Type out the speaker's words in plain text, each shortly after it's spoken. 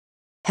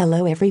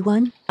Hello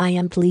everyone, I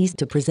am pleased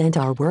to present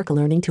our work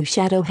Learning to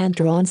Shadow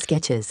Hand-Drawn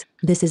Sketches.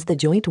 This is the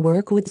joint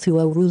work with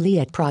Zhuoru Li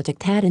at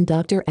Project Hat and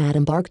Dr.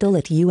 Adam Bargteil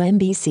at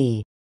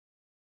UMBC.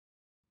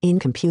 In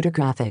computer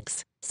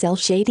graphics, cell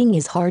shading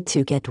is hard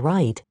to get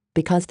right,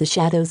 because the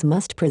shadows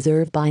must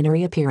preserve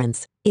binary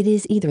appearance. It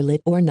is either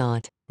lit or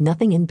not,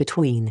 nothing in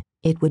between.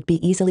 It would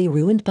be easily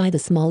ruined by the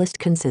smallest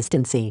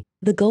consistency.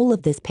 The goal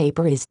of this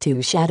paper is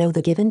to shadow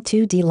the given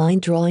 2D line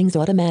drawings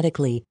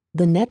automatically.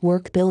 The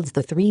network builds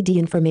the 3D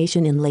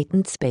information in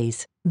latent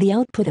space. The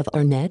output of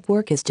our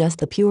network is just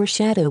the pure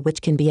shadow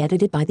which can be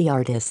edited by the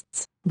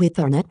artists. With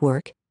our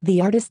network,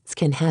 the artists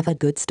can have a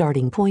good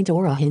starting point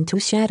or a hint to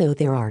shadow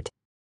their art.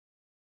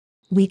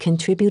 We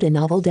contribute a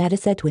novel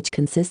dataset which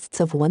consists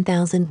of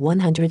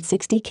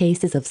 1,160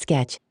 cases of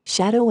sketch,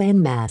 shadow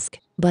and mask,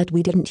 but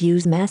we didn't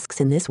use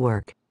masks in this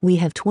work. We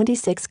have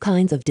 26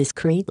 kinds of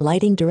discrete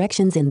lighting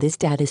directions in this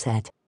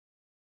dataset.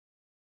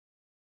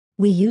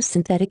 We use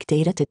synthetic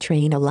data to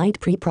train a light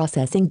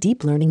pre-processing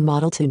deep learning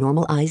model to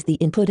normalize the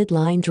inputted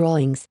line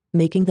drawings,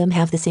 making them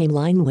have the same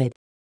line width.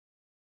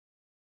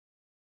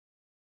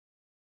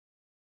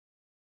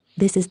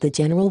 This is the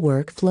general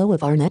workflow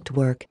of our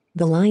network.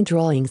 The line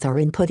drawings are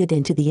inputted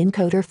into the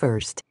encoder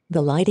first.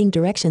 The lighting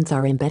directions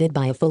are embedded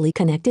by a fully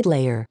connected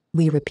layer.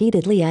 We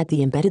repeatedly add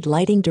the embedded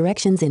lighting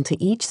directions into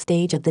each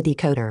stage of the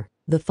decoder.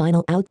 The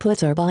final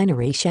outputs are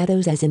binary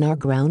shadows as in our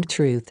ground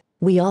truth.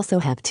 We also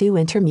have two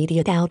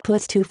intermediate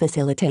outputs to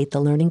facilitate the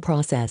learning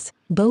process.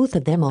 Both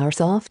of them are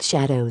soft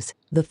shadows.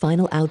 The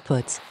final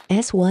outputs,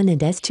 S1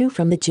 and S2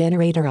 from the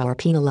generator, are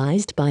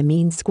penalized by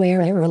mean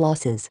square error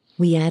losses.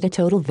 We add a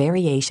total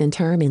variation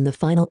term in the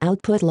final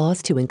output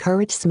loss to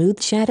encourage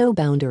smooth shadow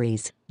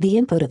boundaries. The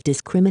input of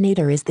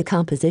discriminator is the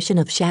composition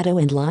of shadow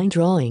and line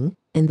drawing,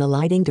 and the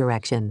lighting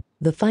direction.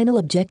 The final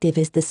objective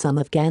is the sum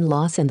of GAN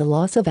loss and the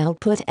loss of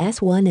output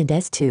S1 and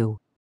S2.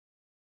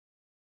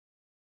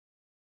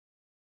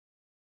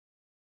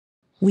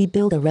 We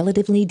build a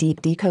relatively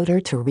deep decoder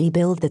to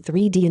rebuild the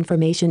 3D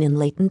information in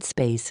latent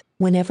space.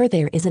 Whenever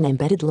there is an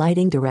embedded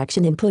lighting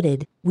direction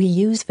inputted, we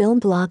use film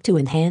block to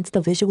enhance the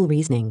visual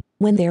reasoning.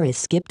 When there is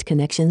skipped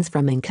connections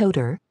from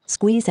encoder,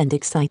 squeeze and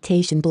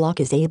excitation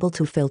block is able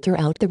to filter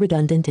out the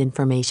redundant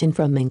information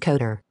from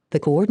encoder. The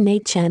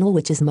coordinate channel,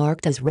 which is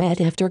marked as red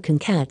after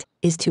concat,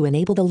 is to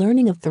enable the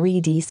learning of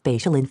 3D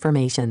spatial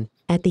information.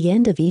 At the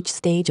end of each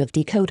stage of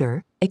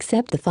decoder,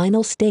 except the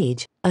final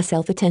stage, a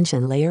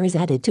self-attention layer is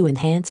added to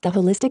enhance the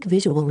holistic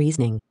visual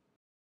reasoning.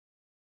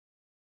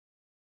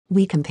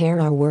 We compare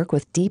our work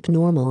with Deep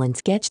Normal and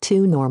Sketch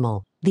 2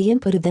 Normal. The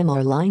input of them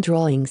are line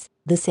drawings,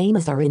 the same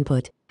as our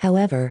input.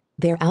 However,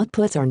 their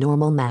outputs are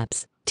normal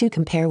maps. To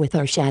compare with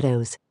our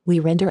shadows, we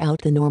render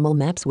out the normal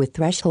maps with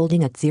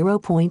thresholding at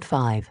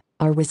 0.5.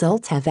 Our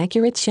results have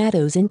accurate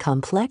shadows in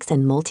complex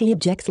and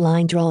multi-object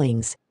line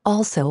drawings.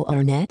 Also,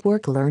 our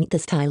network learned the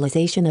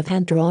stylization of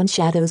hand-drawn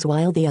shadows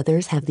while the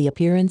others have the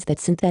appearance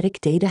that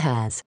synthetic data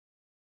has.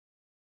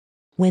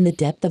 When the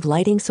depth of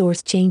lighting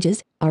source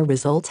changes, our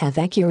results have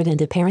accurate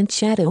and apparent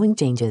shadowing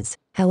changes.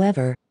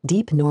 However,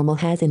 Deep Normal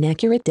has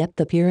inaccurate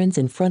depth appearance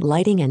in front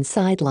lighting and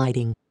side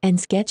lighting, and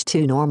Sketch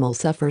 2 Normal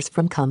suffers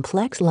from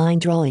complex line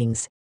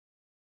drawings.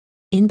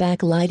 In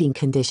backlighting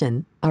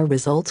condition, our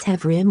results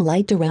have rim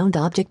light around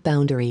object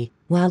boundary,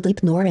 while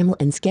Deep Normal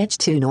and Sketch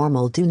 2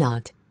 Normal do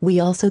not. We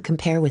also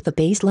compare with the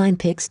baseline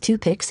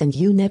Pix2Pix and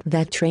UNet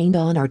that trained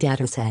on our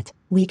dataset.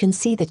 We can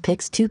see that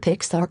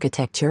Pix2Pix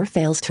architecture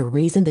fails to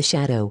reason the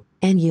shadow,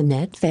 and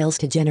UNet fails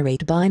to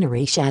generate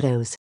binary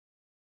shadows.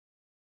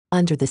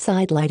 Under the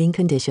side lighting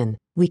condition,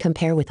 we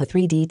compare with a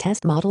 3D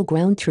test model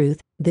ground truth.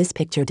 This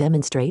picture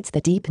demonstrates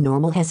that Deep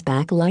Normal has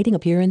backlighting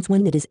appearance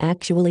when it is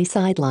actually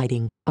side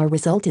lighting. Our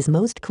result is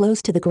most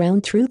close to the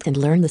ground truth and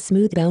learn the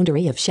smooth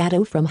boundary of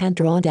shadow from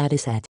hand-drawn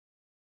dataset.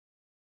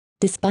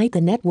 Despite the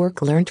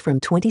network learned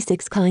from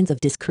 26 kinds of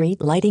discrete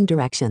lighting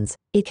directions,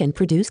 it can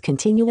produce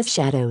continuous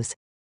shadows.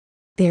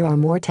 There are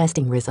more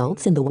testing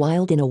results in the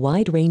wild in a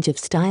wide range of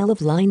style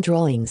of line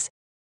drawings.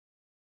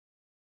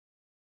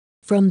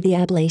 From the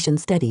ablation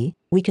study,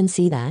 we can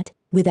see that,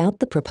 without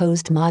the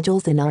proposed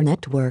modules in our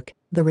network,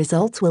 the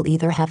results will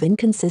either have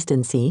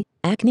inconsistency,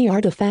 acne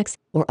artifacts,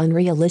 or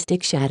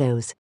unrealistic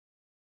shadows.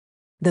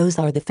 Those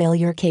are the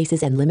failure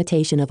cases and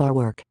limitation of our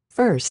work.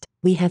 First,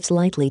 we have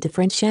slightly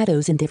different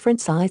shadows in different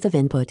size of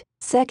input.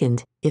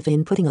 Second, if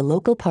inputting a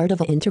local part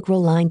of an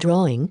integral line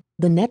drawing,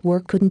 the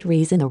network couldn't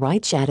reason the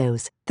right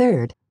shadows.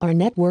 Third, our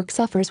network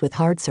suffers with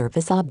hard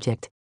surface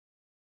object.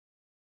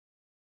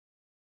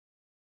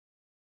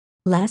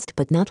 Last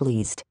but not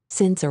least,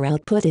 since our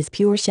output is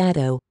pure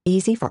shadow,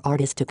 easy for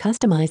artists to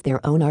customize their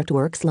own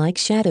artworks like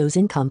shadows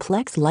in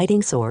complex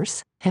lighting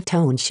source, have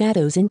tone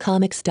shadows in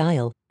comic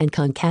style, and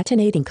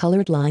concatenating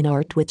colored line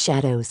art with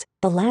shadows.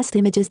 The last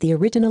image is the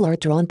original art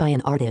drawn by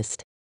an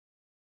artist.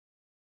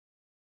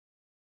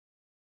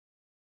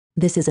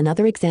 This is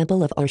another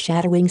example of our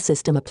shadowing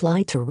system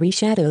applied to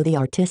reshadow the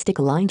artistic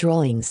line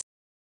drawings.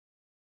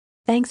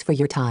 Thanks for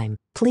your time.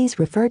 Please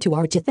refer to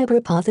our GitHub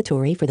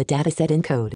repository for the dataset encode.